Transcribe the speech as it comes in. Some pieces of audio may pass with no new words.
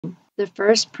The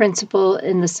first principle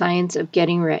in the science of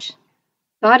getting rich.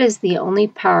 Thought is the only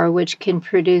power which can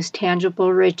produce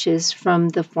tangible riches from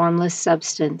the formless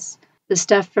substance. The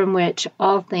stuff from which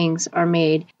all things are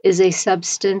made is a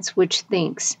substance which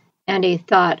thinks, and a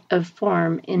thought of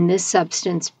form in this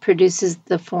substance produces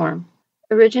the form.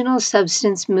 Original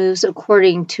substance moves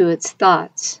according to its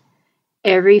thoughts.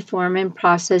 Every form and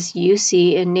process you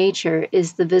see in nature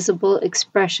is the visible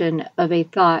expression of a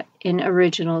thought in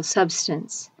original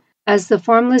substance. As the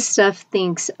formless stuff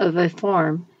thinks of a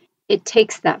form, it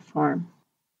takes that form.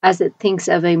 As it thinks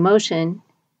of a motion,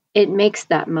 it makes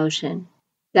that motion.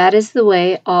 That is the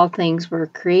way all things were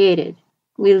created.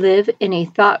 We live in a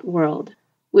thought world,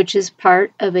 which is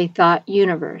part of a thought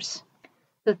universe.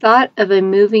 The thought of a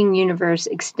moving universe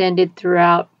extended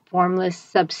throughout formless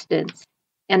substance,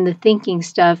 and the thinking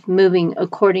stuff moving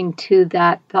according to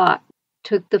that thought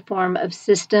took the form of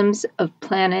systems of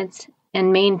planets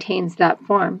and maintains that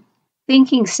form.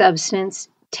 Thinking substance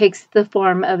takes the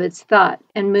form of its thought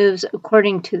and moves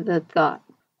according to the thought.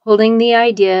 Holding the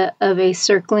idea of a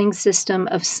circling system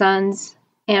of suns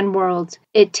and worlds,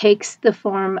 it takes the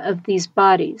form of these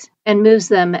bodies and moves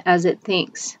them as it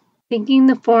thinks. Thinking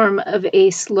the form of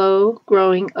a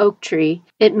slow-growing oak tree,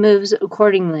 it moves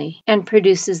accordingly and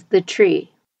produces the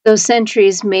tree, though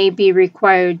centuries may be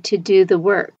required to do the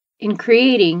work. In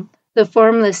creating, the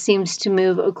formless seems to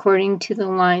move according to the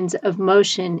lines of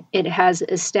motion it has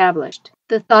established.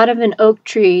 The thought of an oak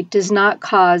tree does not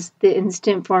cause the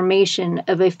instant formation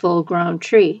of a full-grown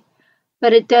tree,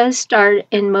 but it does start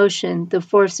in motion the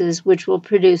forces which will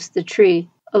produce the tree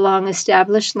along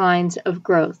established lines of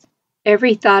growth.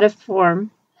 Every thought of form,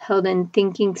 held in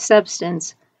thinking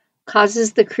substance,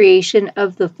 causes the creation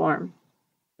of the form,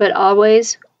 but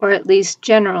always, or at least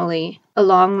generally,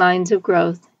 along lines of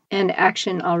growth and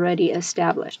action already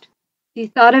established. The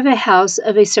thought of a house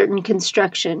of a certain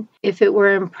construction, if it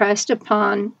were impressed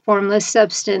upon formless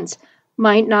substance,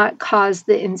 might not cause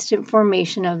the instant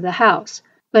formation of the house,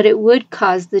 but it would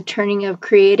cause the turning of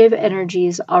creative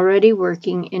energies already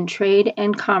working in trade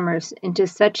and commerce into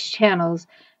such channels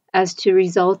as to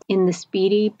result in the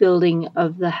speedy building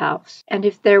of the house. And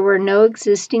if there were no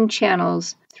existing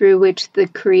channels through which the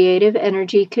creative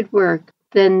energy could work,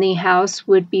 then the house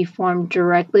would be formed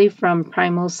directly from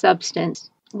primal substance,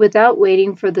 without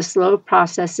waiting for the slow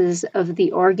processes of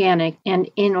the organic and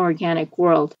inorganic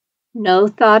world. No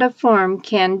thought of form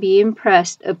can be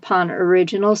impressed upon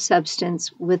original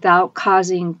substance without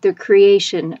causing the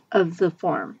creation of the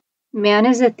form. Man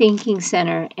is a thinking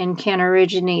center and can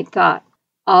originate thought.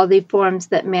 All the forms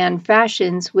that man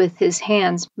fashions with his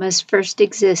hands must first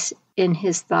exist in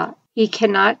his thought. He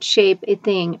cannot shape a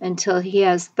thing until he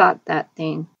has thought that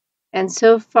thing. And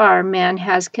so far man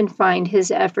has confined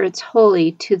his efforts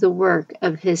wholly to the work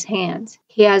of his hands.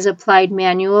 He has applied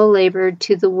manual labor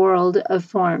to the world of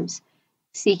forms,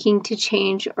 seeking to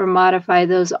change or modify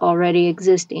those already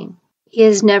existing. He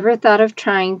has never thought of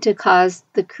trying to cause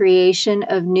the creation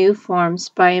of new forms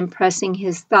by impressing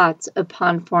his thoughts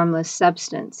upon formless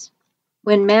substance.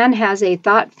 When man has a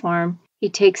thought form, he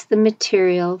takes the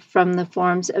material from the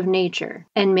forms of nature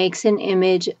and makes an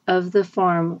image of the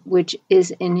form which is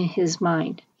in his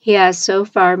mind. He has so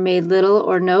far made little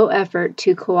or no effort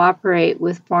to cooperate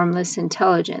with formless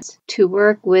intelligence, to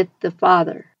work with the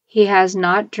Father. He has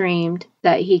not dreamed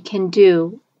that he can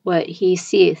do what he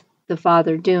seeth the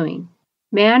Father doing.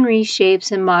 Man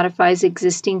reshapes and modifies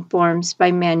existing forms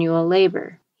by manual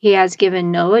labor. He has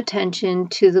given no attention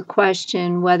to the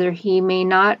question whether he may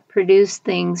not produce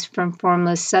things from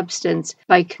formless substance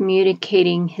by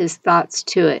communicating his thoughts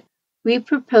to it. We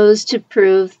propose to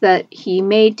prove that he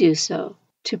may do so,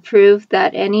 to prove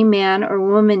that any man or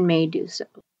woman may do so,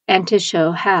 and to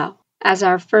show how. As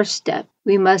our first step,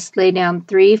 we must lay down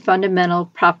 3 fundamental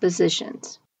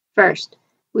propositions. First,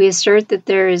 we assert that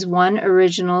there is one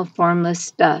original formless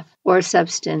stuff, or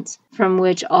substance, from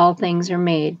which all things are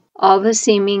made. All the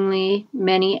seemingly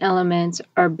many elements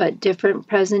are but different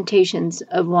presentations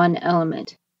of one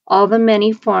element. All the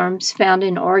many forms found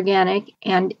in organic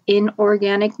and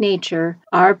inorganic nature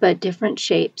are but different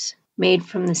shapes, made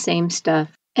from the same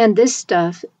stuff. And this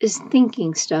stuff is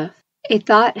thinking stuff. A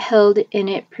thought held in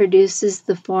it produces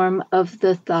the form of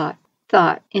the thought.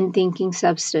 Thought, in thinking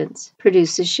substance,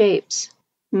 produces shapes.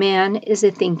 Man is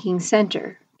a thinking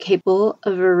center, capable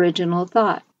of original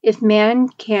thought. If man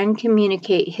can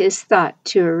communicate his thought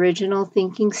to original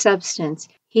thinking substance,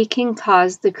 he can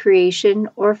cause the creation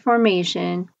or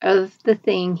formation of the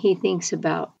thing he thinks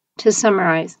about. To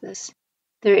summarize this,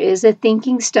 there is a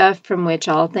thinking stuff from which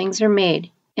all things are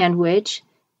made, and which,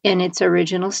 in its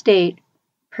original state,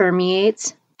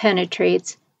 permeates,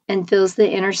 penetrates, and fills the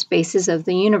inner spaces of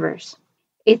the universe.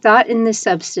 A thought in this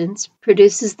substance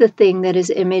produces the thing that is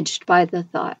imaged by the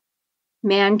thought.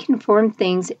 Man can form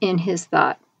things in his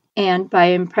thought, and by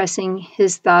impressing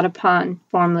his thought upon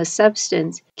formless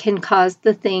substance, can cause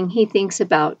the thing he thinks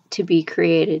about to be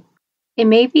created. It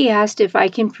may be asked if I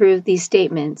can prove these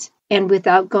statements, and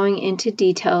without going into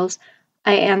details,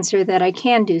 I answer that I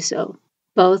can do so,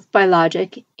 both by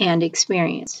logic and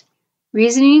experience.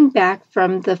 Reasoning back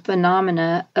from the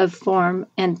phenomena of form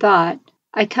and thought,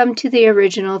 I come to the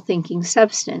original thinking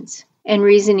substance, and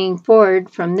reasoning forward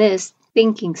from this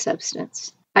thinking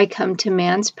substance, I come to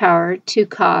man's power to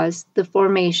cause the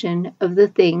formation of the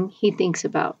thing he thinks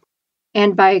about.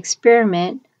 And by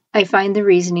experiment, I find the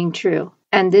reasoning true,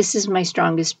 and this is my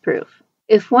strongest proof.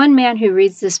 If one man who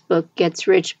reads this book gets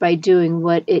rich by doing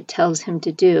what it tells him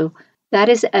to do, that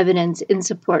is evidence in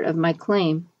support of my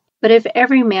claim. But if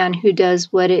every man who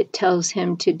does what it tells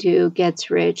him to do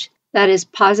gets rich, that is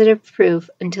positive proof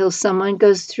until someone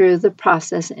goes through the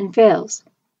process and fails.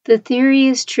 The theory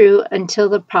is true until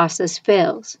the process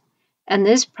fails, and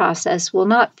this process will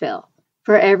not fail,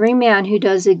 for every man who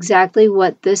does exactly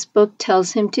what this book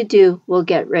tells him to do will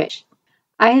get rich.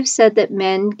 I have said that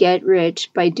men get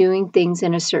rich by doing things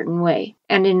in a certain way,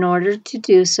 and in order to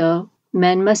do so,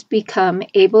 men must become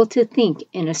able to think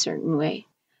in a certain way.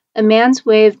 A man's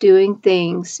way of doing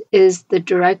things is the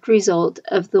direct result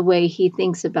of the way he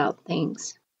thinks about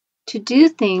things. To do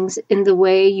things in the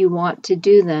way you want to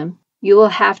do them, you will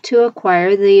have to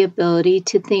acquire the ability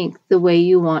to think the way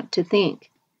you want to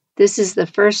think. This is the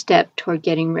first step toward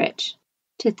getting rich.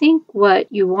 To think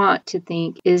what you want to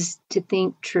think is to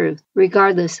think truth,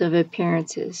 regardless of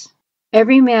appearances.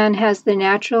 Every man has the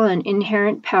natural and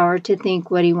inherent power to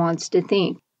think what he wants to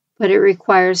think, but it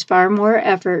requires far more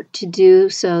effort to do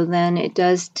so than it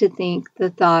does to think the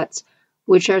thoughts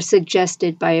which are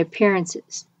suggested by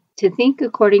appearances. To think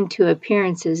according to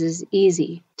appearances is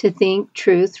easy. To think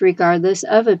truth regardless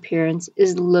of appearance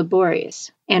is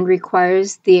laborious and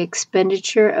requires the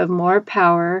expenditure of more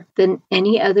power than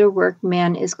any other work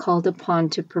man is called upon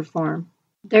to perform.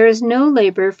 There is no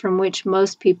labor from which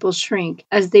most people shrink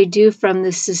as they do from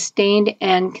the sustained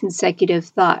and consecutive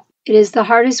thought. It is the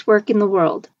hardest work in the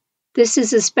world. This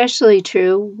is especially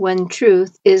true when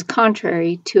truth is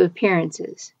contrary to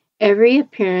appearances. Every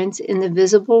appearance in the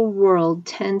visible world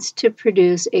tends to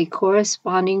produce a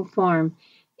corresponding form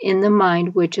in the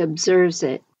mind which observes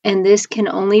it, and this can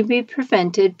only be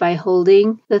prevented by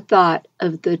holding the thought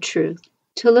of the truth.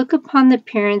 To look upon the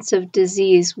appearance of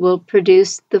disease will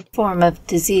produce the form of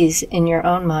disease in your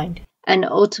own mind, and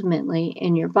ultimately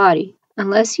in your body,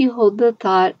 unless you hold the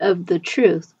thought of the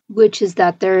truth, which is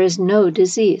that there is no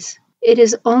disease. It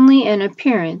is only an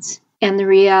appearance, and the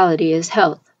reality is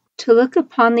health. To look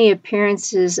upon the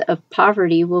appearances of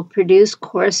poverty will produce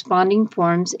corresponding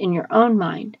forms in your own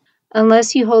mind,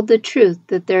 unless you hold the truth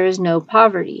that there is no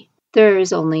poverty, there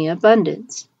is only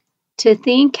abundance. To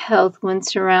think health when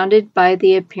surrounded by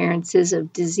the appearances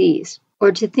of disease,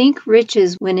 or to think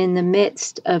riches when in the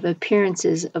midst of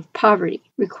appearances of poverty,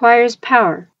 requires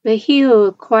power, but he who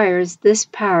acquires this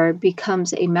power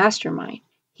becomes a mastermind.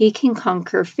 He can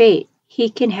conquer fate, he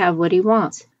can have what he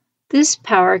wants. This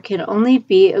power can only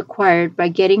be acquired by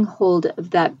getting hold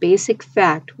of that basic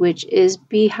fact which is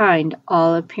behind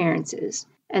all appearances,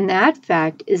 and that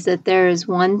fact is that there is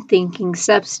one thinking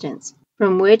substance,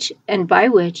 from which and by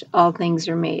which all things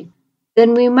are made.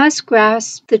 Then we must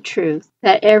grasp the truth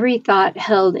that every thought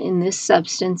held in this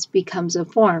substance becomes a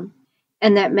form,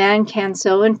 and that man can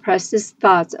so impress his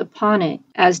thoughts upon it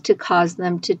as to cause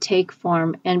them to take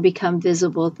form and become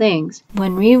visible things.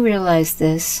 When we realize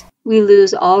this, we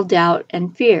lose all doubt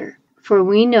and fear, for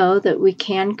we know that we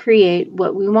can create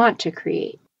what we want to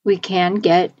create. We can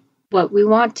get what we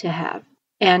want to have,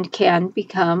 and can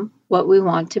become what we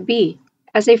want to be.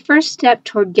 As a first step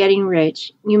toward getting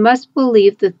rich, you must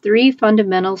believe the 3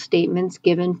 fundamental statements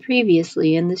given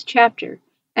previously in this chapter,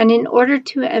 and in order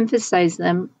to emphasize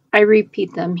them, I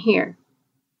repeat them here.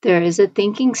 There is a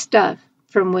thinking stuff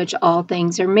from which all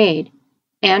things are made,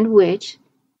 and which,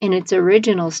 in its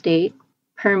original state,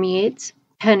 permeates,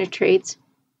 penetrates,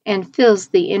 and fills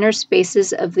the inner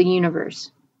spaces of the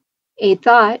universe. A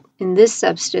thought in this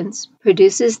substance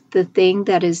produces the thing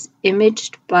that is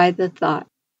imaged by the thought.